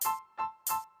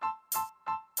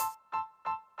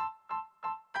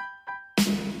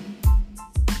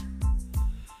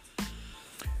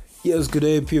Yes, good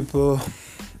day, people.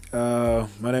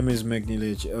 My name is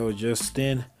MaclMusic.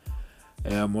 Justin.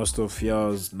 Most of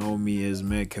y'all know me as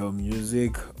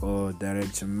MaclMusic or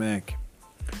Director Mac.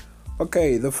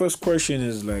 Okay, the first question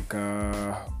is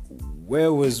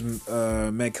where was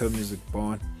MaclMusic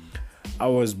born? I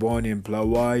was born in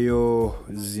Bulawayo,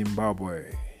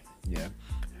 Zimbabwe. Yeah.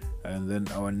 And then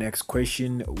our next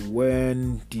question: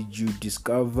 when did you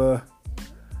discover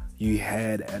you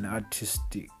had an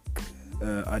artistic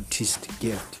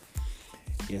gift?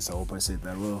 Yes, I hope I said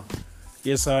that well.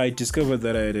 Yes, I discovered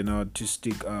that I had an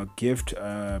artistic gift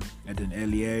at an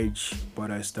early age,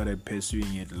 but I started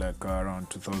pursuing it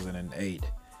around 2008.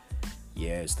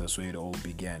 Yes, that's where it all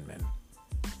began, man.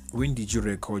 When did you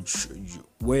record?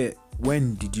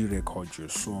 When did you record your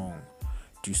song?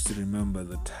 Do you still remember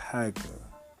the title?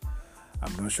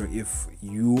 I'm not sure if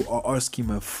you are asking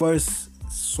my first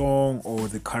song or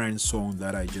the current song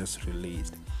that I just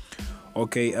released.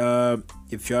 Okay,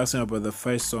 if you're asking about the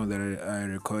first song that I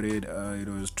recorded, it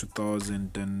was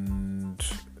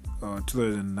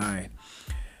 2009,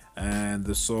 and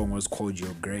the song was called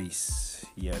Your Grace.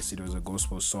 Yes, it was a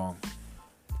gospel song.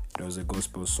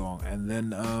 And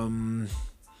then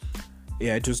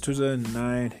it was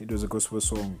 2009. It was a gospel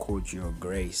song called Your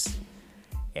Grace.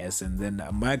 Yes, and then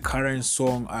my current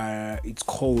song, it's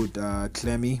called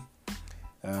Clemmy.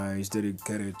 It's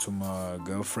dedicated to my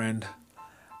girlfriend.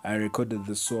 I recorded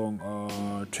the song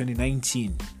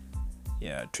 2019.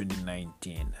 Yeah,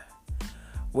 2019.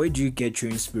 Where do you get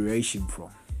your inspiration from?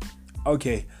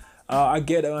 Okay, I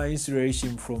get my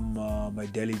inspiration from my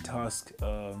daily task.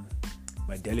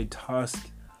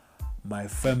 My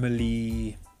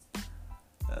family.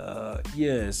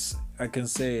 Yes, I can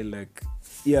say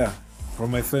from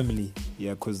my family.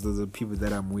 Yeah, because those are people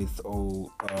that I'm with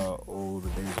all the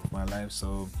days of my life.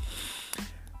 So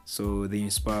they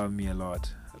inspire me a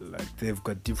lot. Like, they've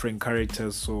got different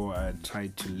characters, so I try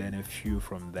to learn a few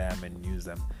from them and use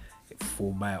them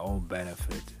for my own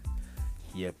benefit.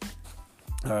 Yep.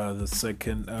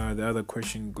 The other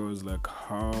question goes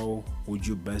how would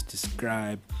you best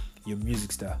describe your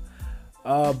music style?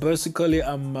 Basically,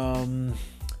 I don't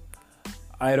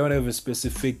have a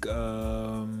specific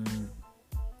the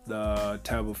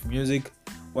type of music.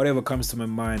 Whatever comes to my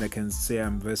mind, I can say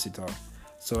I'm versatile.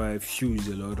 So I've used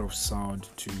a lot of sound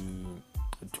to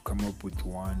come up with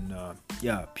one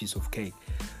piece of cake.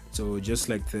 So just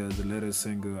like the latest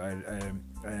single,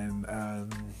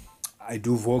 I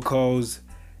do vocals.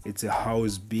 It's a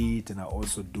house beat, and I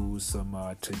also do some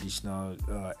traditional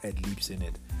ad-libs in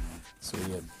it. So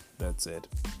yeah, that's it.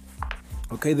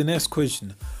 Okay, the next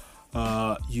question.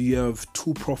 You have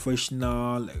two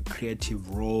professional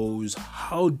creative roles.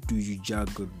 How do you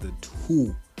juggle the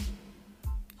two?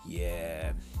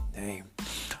 Yeah, damn.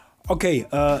 Okay,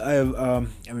 I'm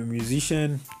a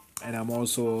musician, and I'm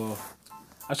also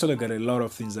actually got a lot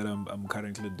of things that I'm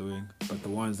currently doing, but the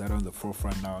ones that are on the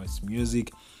forefront now is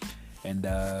music and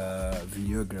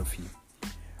videography.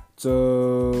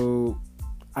 So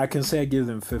I can say I give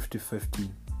them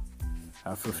 50-50.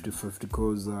 50-50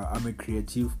 because I'm a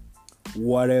creative.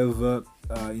 Whatever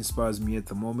inspires me at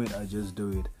the moment, I just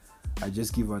do it. I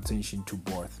just give attention to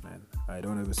both, man. I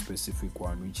don't have a specific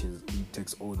one which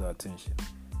takes all the attention.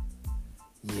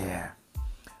 Yeah.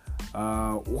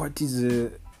 What is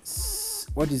a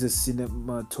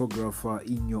cinematographer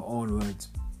in your own words?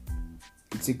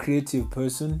 It's a creative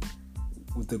person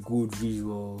with a good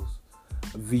visuals.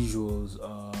 Visual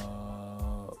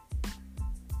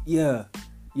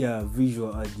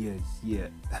ideas. Yeah,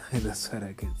 that's what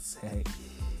I can say.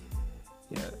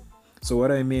 Yeah. So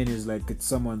what I mean is it's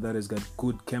someone that has got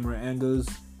good camera angles,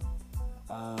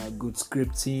 good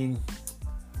scripting,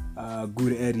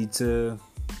 good editor,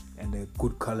 and a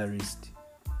good colorist.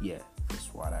 Yeah, that's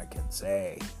what I can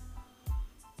say.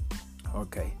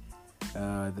 Okay.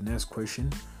 The next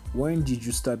question: when did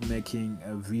you start making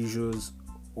visuals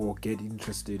or get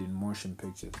interested in motion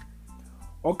pictures?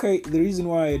 Okay, the reason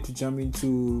why I had to jump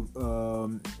into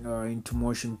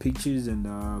motion pictures and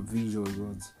visuals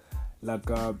was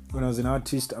when I was an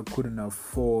artist, I couldn't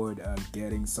afford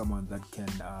getting someone that can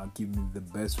give me the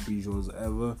best visuals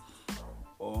ever.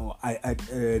 Or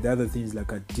the other things I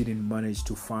didn't manage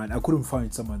to find. I couldn't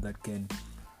find someone that can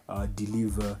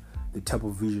deliver the type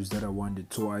of visuals that I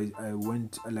wanted. So I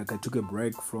went I took a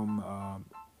break from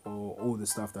all the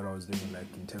stuff that I was doing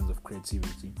in terms of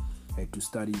creativity. I had to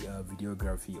study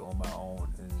videography on my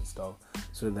own and stuff,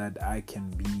 so that I can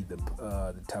be the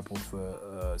type of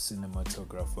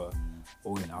cinematographer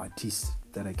or an artist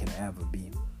that I can ever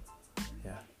be.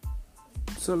 Yeah.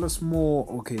 Tell us more.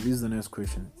 Okay, this is the next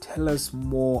question. Tell us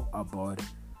more about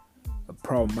a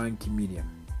Proud Monkey Media.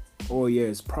 Oh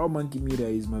yes, Proud Monkey Media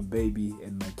is my baby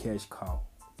and my cash cow.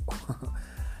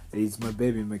 It's my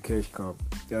baby and my cash cow.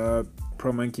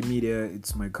 Proud Monkey Media,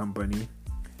 it's my company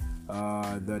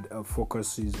that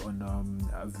focuses on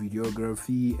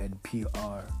videography and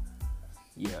PR.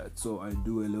 Yeah, so I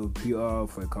do a little PR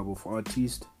for a couple of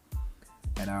artists,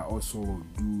 and I also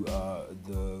do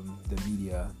the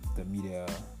media,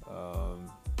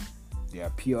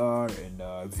 PR and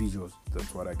visuals.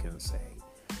 That's what I can say.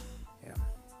 Yeah.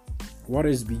 What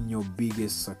has been your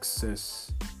biggest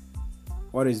success?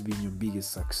 What has been your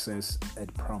biggest success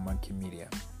at Proud Monkey Media?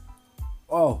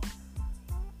 Oh,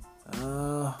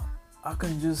 I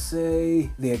can just say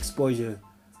the exposure.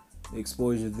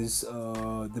 This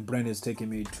the brand has taken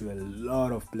me to a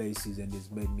lot of places and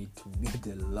it's made me to meet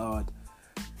a lot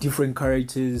different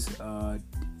characters.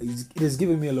 It has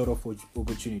given me a lot of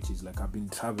opportunities. Like I've been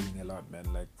traveling a lot,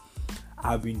 man. Like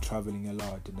I've been traveling a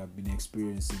lot and I've been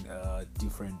experiencing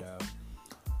different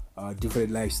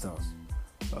lifestyles.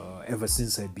 Ever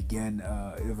since I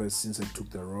took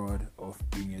the road of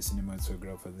being a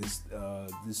cinematographer,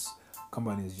 this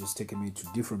company has just taken me to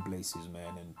different places,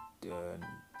 man. And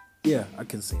yeah, I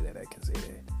can say that.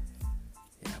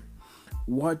 Yeah.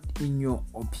 What, in your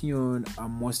opinion, are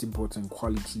most important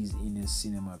qualities in a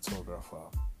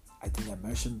cinematographer? I think I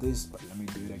mentioned this, but let me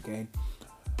do it again.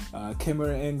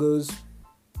 Camera angles,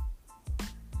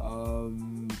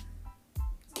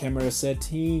 camera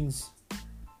settings,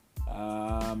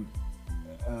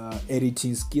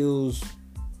 editing skills,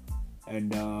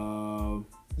 and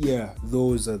yeah,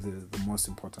 those are the most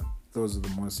important.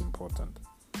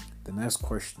 The next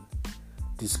question: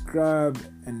 describe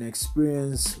an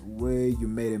experience where you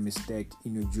made a mistake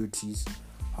in your duties.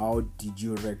 How did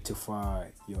you rectify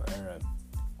your error?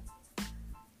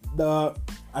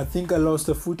 I think I lost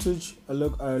the footage. A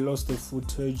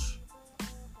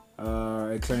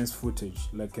client's footage.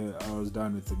 Like I was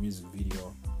done with the music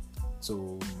video,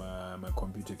 so my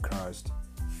computer crashed.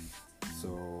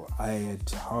 So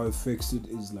how I fixed it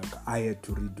is like I had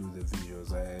to redo the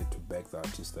videos. I had to beg the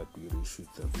artist that we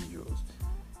reshoot the videos.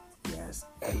 Yes,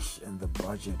 and the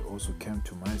budget also came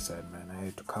to my side, man. I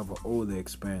had to cover all the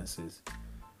expenses.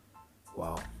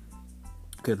 Wow.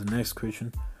 Okay, the next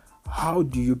question: How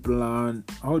do you plan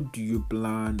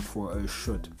for a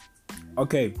shoot?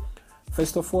 Okay,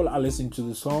 first of all, I listen to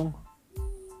the song.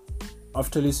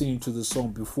 After listening to the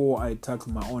song, before I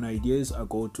tackle my own ideas, I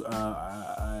go to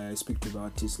I speak to the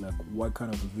artist, like what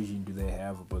kind of a vision do they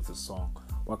have about the song?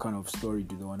 What kind of story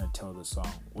do they want to tell the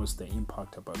song? What's the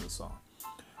impact about the song?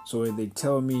 So when they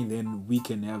tell me, then we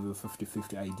can have a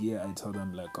 50-50 idea. I tell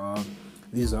them like,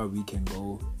 this is how we can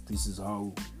go. This is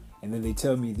how, and then they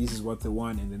tell me this is what they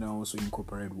want, and then I also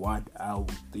incorporate what I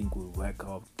would think will work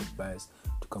out the best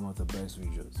to come out the best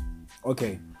visuals.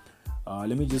 Okay,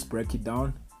 let me just break it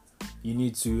down. You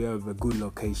need to have a good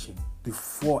location.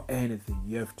 Before anything,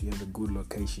 you have to have a good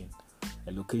location.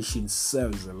 A location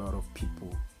serves a lot of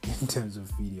people in terms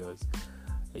of videos.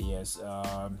 Yes,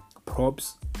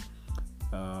 props.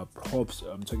 I'm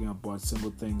talking about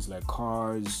simple things like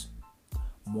cars,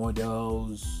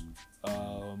 models,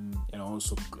 and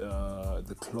also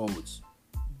the clothes.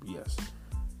 Yes,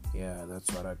 yeah, that's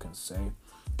what I can say.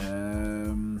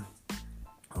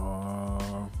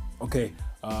 Okay,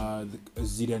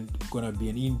 is it gonna be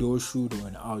an indoor shoot or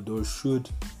an outdoor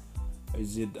shoot?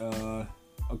 Is it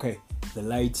okay? The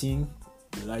lighting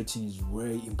is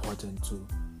very important too.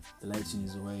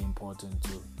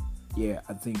 Yeah,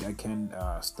 I think I can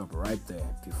stop right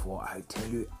there before I tell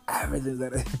you everything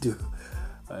that I do.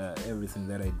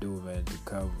 Man, to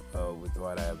come with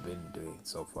what I have been doing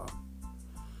so far.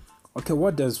 Okay,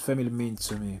 what does family mean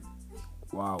to me?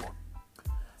 Wow.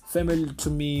 Family to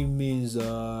me means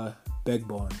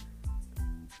backbone.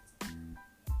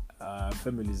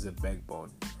 Family is a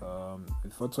backbone.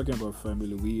 If we're talking about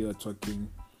family, we are talking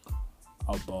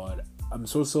about. I'm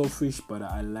so selfish, but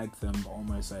I like them on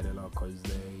my side a lot because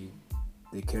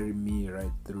they carry me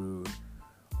right through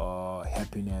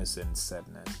happiness and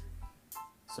sadness.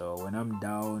 So when I'm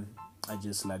down, I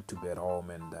just like to be at home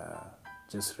and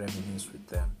just reminisce with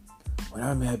them. When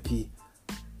I'm happy,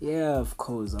 yeah, of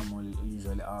course, I'm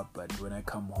usually up, but when I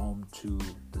come home to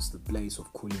this the place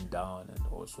of cooling down and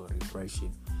also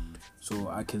refreshing. So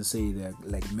I can say they're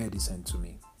like medicine to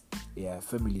me. Yeah,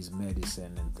 family is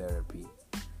medicine and therapy.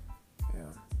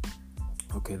 Yeah.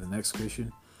 Okay, the next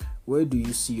question. Where do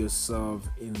you see yourself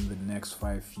in the next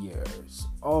 5 years?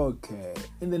 Okay,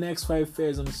 in the next 5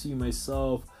 years, I'm seeing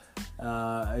myself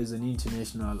as an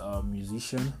international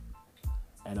musician.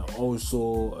 And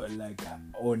also like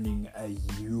owning a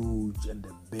huge and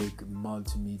a big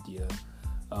multimedia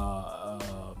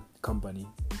company.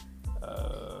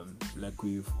 like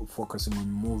we're focusing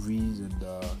on movies and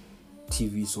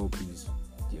TV soapies.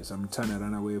 Yes, I'm trying to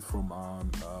run away from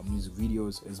music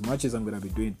videos as much as I'm gonna be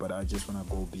doing, but I just wanna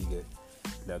go bigger,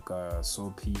 like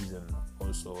soapies, and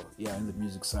also in the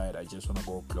music side, I just wanna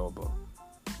go global.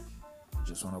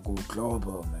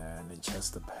 Man, and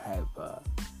just the pepper.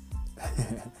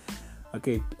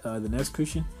 Okay, the next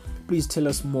question. Please tell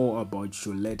us more about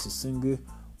your latest single.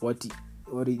 What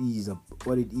it is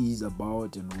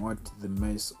about, and what's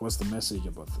the message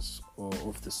about this or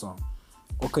of the song.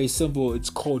 Okay, simple. It's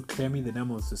called AkA. The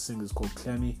name of the single is called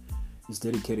AkA. It's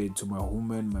dedicated to my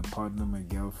woman, my partner, my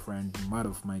girlfriend, the mother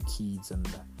of my kids, and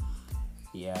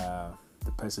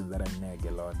the person that I nag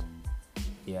a lot.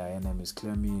 Her name is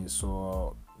AkA.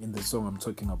 So in the song, I'm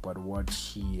talking about what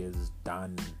she has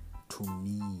done to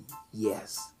me.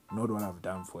 Yes, not what I've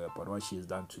done for her, but what she has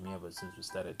done to me ever since we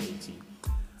started dating,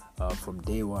 from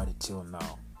day one till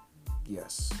now.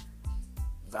 Yes.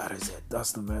 That is it.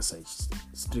 That's the message.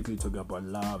 Strictly talking about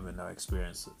love and our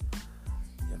experiences.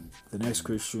 The next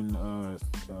question.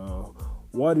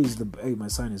 What is the? Hey, my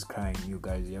son is crying. You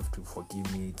guys, you have to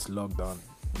forgive me. It's lockdown.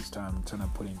 This time I'm trying to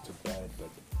put him to bed, but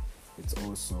it's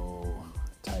also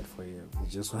tight for him. He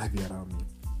just want to be around me.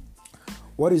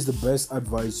 What is the best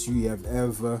advice you have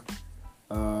ever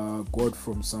got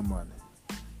from someone?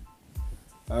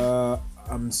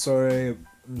 I'm sorry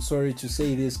to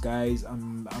say this, guys.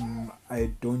 I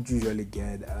don't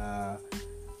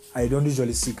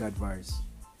usually seek advice.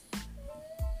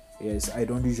 Yes, I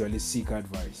don't usually seek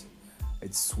advice.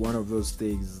 It's one of those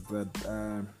things that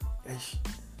I'm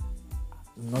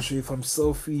not sure if I'm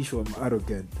selfish or I'm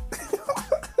arrogant.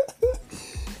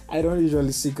 I don't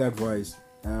usually seek advice.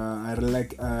 I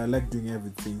like doing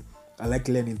everything. I like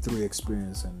learning through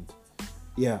experience, and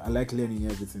I like learning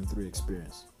everything through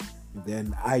experience.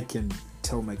 Then I can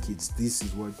tell my kids, this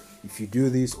is what, if you do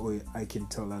this, or I can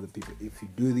tell other people, if you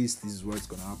do this, this is what's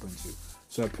going to happen to you.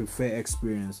 So I prefer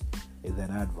experience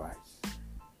than advice.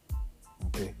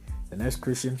 Okay, the next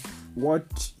question.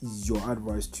 What is your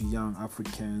advice to young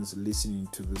Africans listening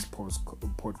to this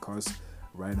podcast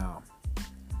right now?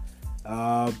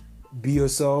 Be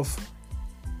yourself,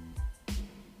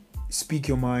 speak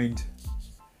your mind,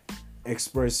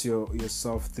 express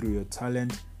yourself through your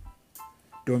talent.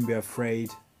 Don't be afraid.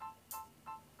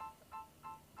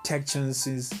 Take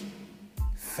chances.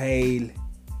 Fail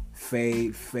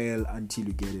until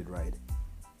you get it right.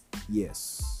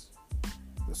 Yes,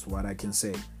 that's what I can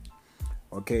say.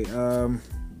 Okay,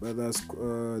 but that's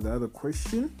the other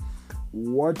question.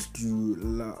 What do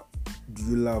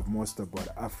you love most about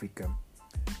Africa?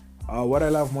 What I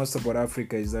love most about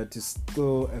Africa is that it's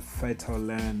still a fertile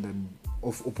land and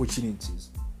of opportunities.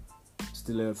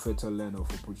 Still a fertile land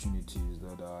of opportunities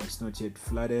that it's not yet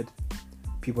flooded.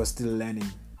 People are still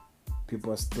learning.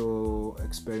 People are still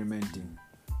experimenting.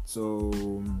 So,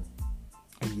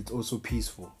 and it's also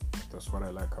peaceful. That's what I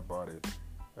like about it.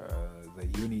 The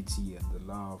unity and the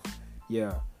love.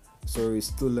 Yeah. So it's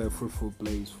still a fruitful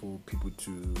place for people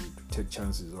to take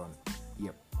chances on.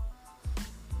 Yep.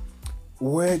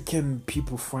 Where can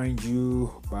people find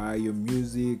you, buy your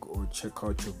music, or check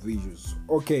out your visuals?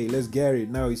 Okay, let's get it.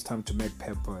 Now it's time to make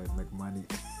pepper and make money.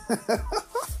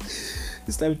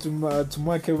 It's time to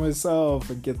market myself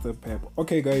and get the pepper.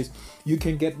 Okay, guys, you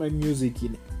can get my music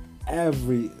in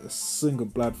every single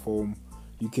platform.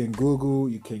 You can Google,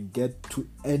 you can get to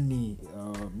any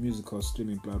musical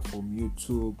streaming platform,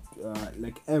 YouTube,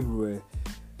 like everywhere.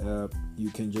 You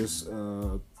can just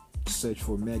search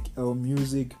for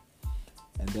MaclMusic,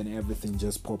 and then everything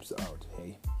just pops out.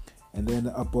 Hey, and then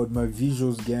about my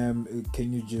visuals game,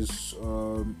 can you just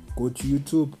go to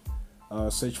YouTube,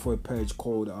 search for a page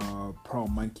called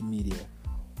Proud Monkey Media,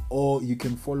 or you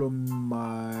can follow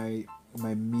my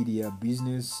media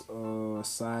business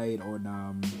site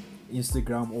on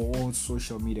Instagram or all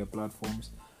social media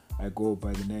platforms. I go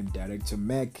by the name Director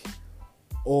Mac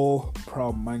or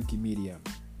Proud Monkey Media,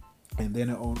 and then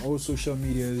on all social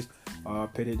medias,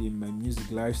 put it in my music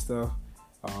lifestyle.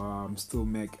 I'm still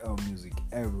MaclMusic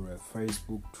everywhere: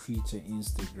 Facebook, Twitter,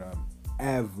 Instagram,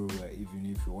 everywhere. Even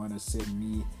if you want to send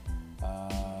me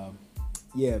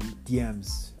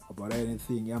DMs about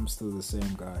anything, I'm still the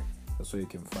same guy. That's where you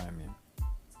can find me.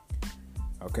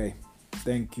 Okay,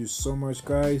 thank you so much,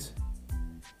 guys.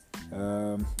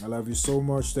 I love you so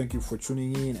much. Thank you for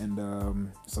tuning in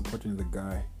and supporting the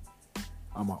guy.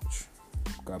 I'm out.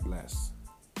 God bless.